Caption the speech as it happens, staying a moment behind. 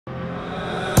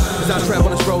What's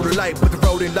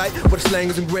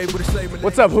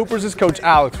up, Hoopers? It's Coach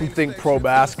Alex from THINCPRO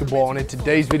Basketball, and in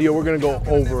today's video we're going to go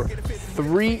over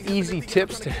 3 easy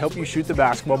tips to help you shoot the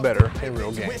basketball better in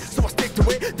real games. So I stick to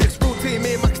it. This routine,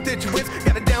 me and my constituents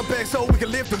got it down back so we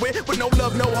can live through it. With no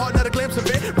love, no heart, not a glimpse of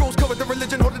it. Rules cover the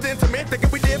religion, hold it intimate.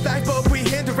 Thinking we live life, but we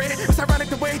hinder it. It's ironic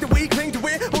the way that we cling to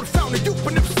it. Hold the fountain of youth,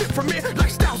 but never sit from it.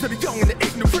 Lifestyles of the young and the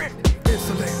ignorant.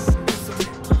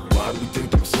 Insolent. Why do we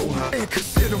think I'm so high?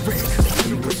 Inconsiderate.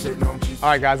 All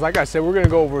right, guys, like I said, we're going to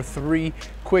go over 3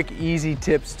 quick, easy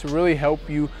tips to really help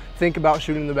you think about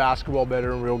shooting the basketball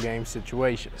better in real game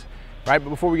situations. Right, but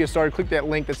before we get started, click that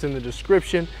link that's in the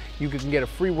description. You can get a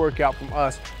free workout from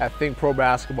us at THINCPRO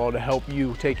Basketball to help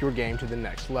you take your game to the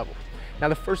next level. Now,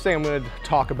 the first thing I'm going to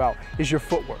talk about is your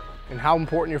footwork and how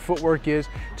important your footwork is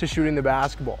to shooting the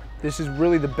basketball. This is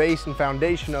really the base and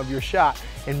foundation of your shot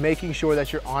and making sure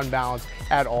that you're on balance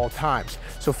at all times.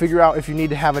 So figure out if you need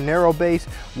to have a narrow base,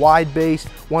 wide base,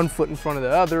 1 foot in front of the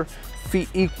other, feet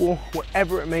equal,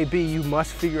 whatever it may be, you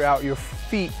must figure out your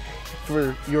feet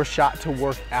for your shot to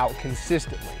work out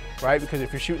consistently, right? Because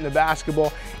if you're shooting the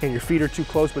basketball and your feet are too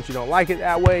close but you don't like it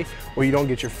that way, or you don't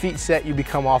get your feet set, you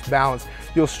become off balance,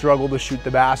 you'll struggle to shoot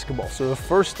the basketball. So the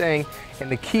first thing and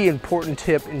the key important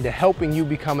tip into helping you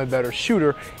become a better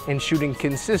shooter and shooting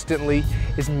consistently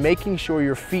is making sure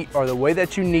your feet are the way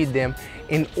that you need them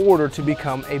in order to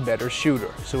become a better shooter.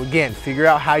 So again, figure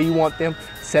out how you want them,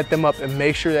 set them up, and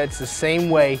make sure that it's the same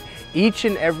way each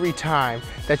and every time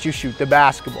that you shoot the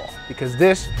basketball, because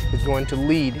this is going to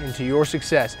lead into your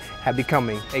success at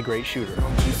becoming a great shooter.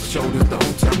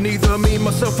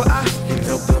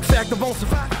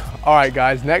 All right,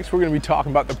 guys, next we're going to be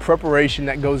talking about the preparation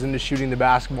that goes into shooting the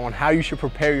basketball and how you should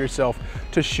prepare yourself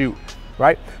to shoot,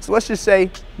 right? So let's just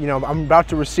say, you know, I'm about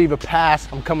to receive a pass,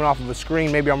 I'm coming off of a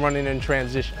screen, maybe I'm running in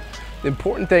transition. The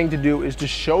important thing to do is to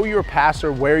show your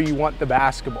passer where you want the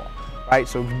basketball. Right,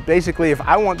 so basically if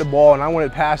I want the ball and I want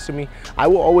it passed to me, I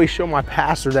will always show my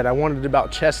passer that I want it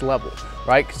about chest level,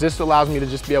 right? Because this allows me to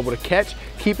just be able to catch,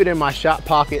 keep it in my shot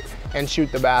pocket, and shoot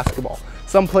the basketball.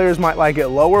 Some players might like it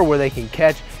lower where they can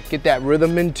catch, get that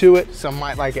rhythm into it. Some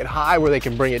might like it high where they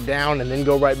can bring it down and then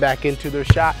go right back into their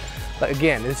shot. But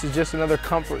again, this is just another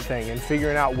comfort thing and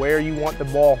figuring out where you want the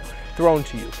ball thrown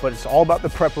to you. But it's all about the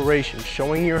preparation,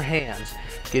 showing your hands,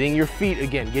 getting your feet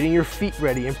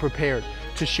ready and prepared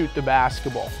to shoot the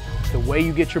basketball. The way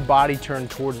you get your body turned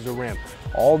towards the rim.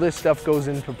 All this stuff goes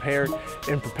in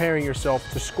preparing yourself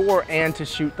to score and to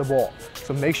shoot the ball.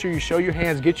 So make sure you show your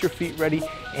hands, get your feet ready,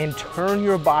 and turn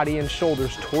your body and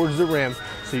shoulders towards the rim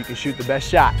so you can shoot the best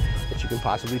shot that you can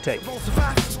possibly take.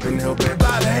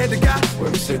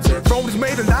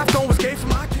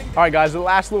 All right, guys, the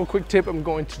last little quick tip I'm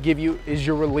going to give you is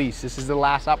your release. This is the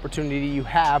last opportunity you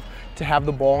have to have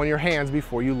the ball in your hands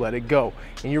before you let it go.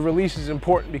 And your release is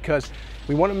important because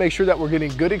we want to make sure that we're getting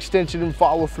good extension and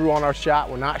follow through on our shot.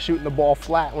 We're not shooting the ball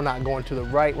flat. We're not going to the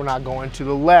right. We're not going to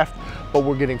the left, but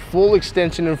we're getting full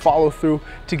extension and follow through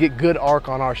to get good arc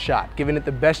on our shot, giving it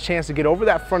the best chance to get over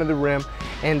that front of the rim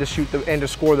and to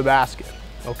score the basket.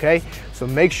 Okay, so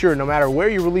make sure no matter where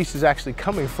your release is actually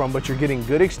coming from, but you're getting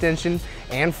good extension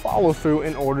and follow through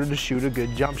in order to shoot a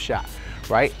good jump shot,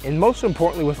 right? And most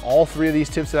importantly, with all 3 of these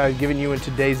tips that I've given you in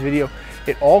today's video,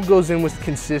 it all goes in with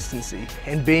consistency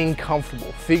and being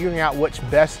comfortable, figuring out what's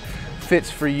best fits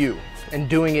for you and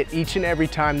doing it each and every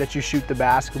time that you shoot the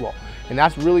basketball. And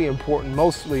that's really important,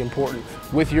 mostly important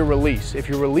with your release. If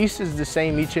your release is the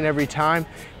same each and every time,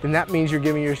 then that means you're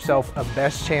giving yourself a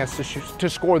best chance to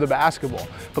score the basketball.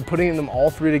 But putting them all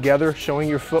 3 together, showing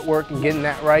your footwork and getting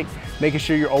that right, making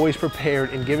sure you're always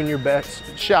prepared and giving your best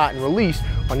shot and release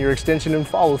on your extension and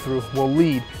follow through will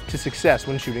lead to success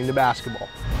when shooting the basketball.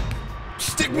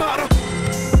 Stigmata.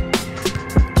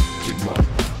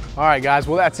 All right, guys,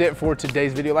 well, that's it for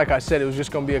today's video. Like I said, it was just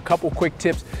going to be a couple quick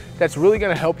tips that's really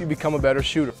going to help you become a better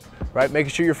shooter, right? Making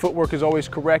sure your footwork is always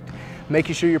correct,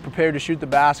 making sure you're prepared to shoot the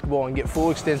basketball and get full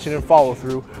extension and follow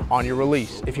through on your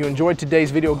release. If you enjoyed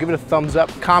today's video, give it a thumbs up.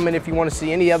 Comment if you want to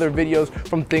see any other videos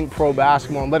from THINCPRO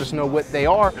Basketball and let us know what they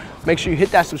are. Make sure you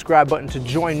hit that subscribe button to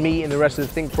join me and the rest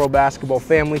of the THINCPRO Basketball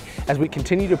family as we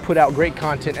continue to put out great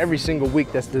content every single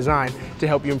week that's designed to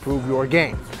help you improve your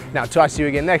game. Now, until I see you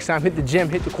again next time, hit the gym,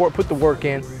 hit the court, put the work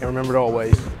in, and remember to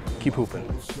always keep hooping.